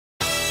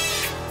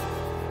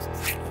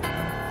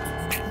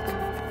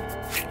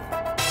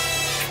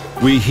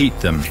We heat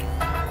them,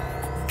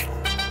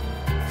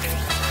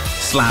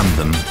 slam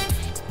them,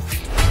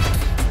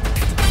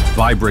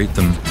 vibrate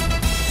them,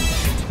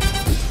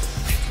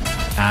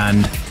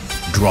 and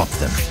drop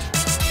them.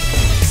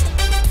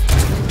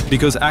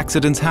 Because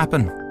accidents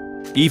happen,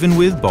 even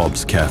with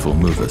Bob's careful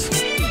movers.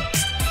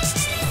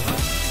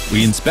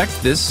 We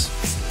inspect this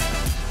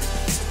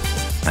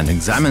and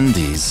examine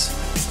these,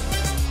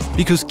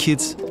 because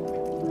kids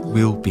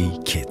will be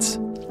kids.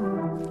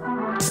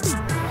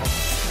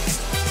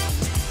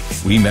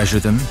 We measure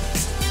them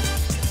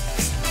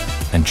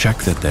and check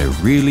that they're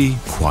really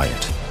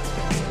quiet.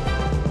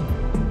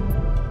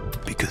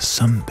 Because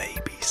some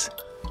babies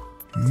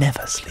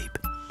never sleep.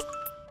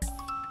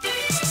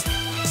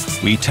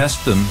 We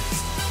test them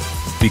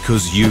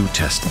because you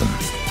test them.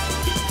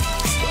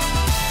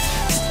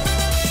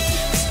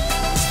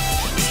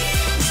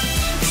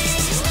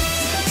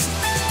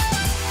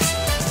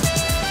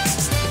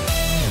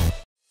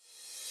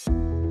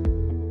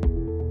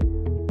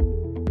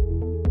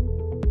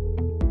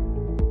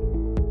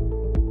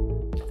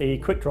 The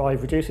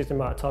QuickDrive reduces the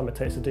amount of time it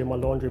takes to do my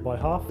laundry by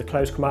half. The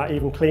clothes come out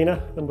even cleaner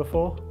than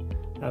before,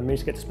 and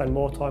means I get to spend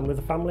more time with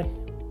the family.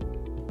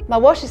 My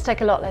washes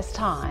take a lot less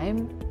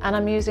time and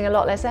I'm using a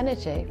lot less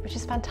energy, which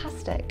is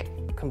fantastic.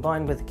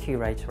 Combined with the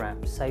Curator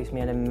app saves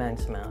me an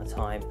immense amount of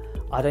time.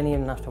 I don't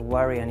even have to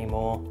worry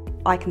anymore.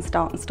 I can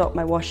start and stop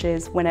my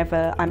washes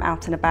whenever I'm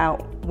out and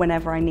about,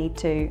 whenever I need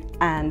to,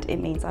 and it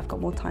means I've got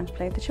more time to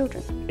play with the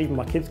children. Even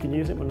my kids can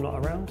use it when I'm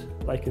not around.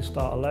 They can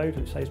start a load,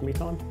 which saves me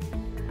time.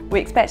 We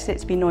expected it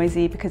to be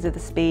noisy because of the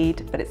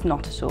speed, but it's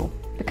not at all.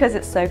 Because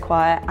it's so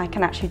quiet, I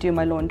can actually do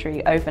my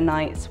laundry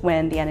overnight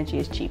when the energy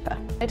is cheaper.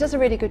 It does a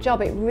really good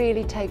job. It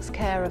really takes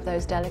care of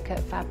those delicate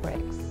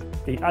fabrics.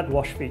 The add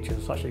wash feature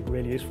is actually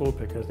really useful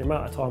because the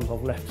amount of times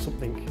I've left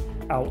something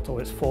out or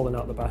it's fallen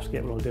out the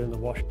basket when I'm doing the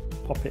wash,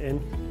 pop it in,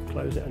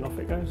 close it and off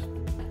it goes.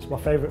 It's my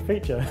favourite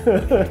feature.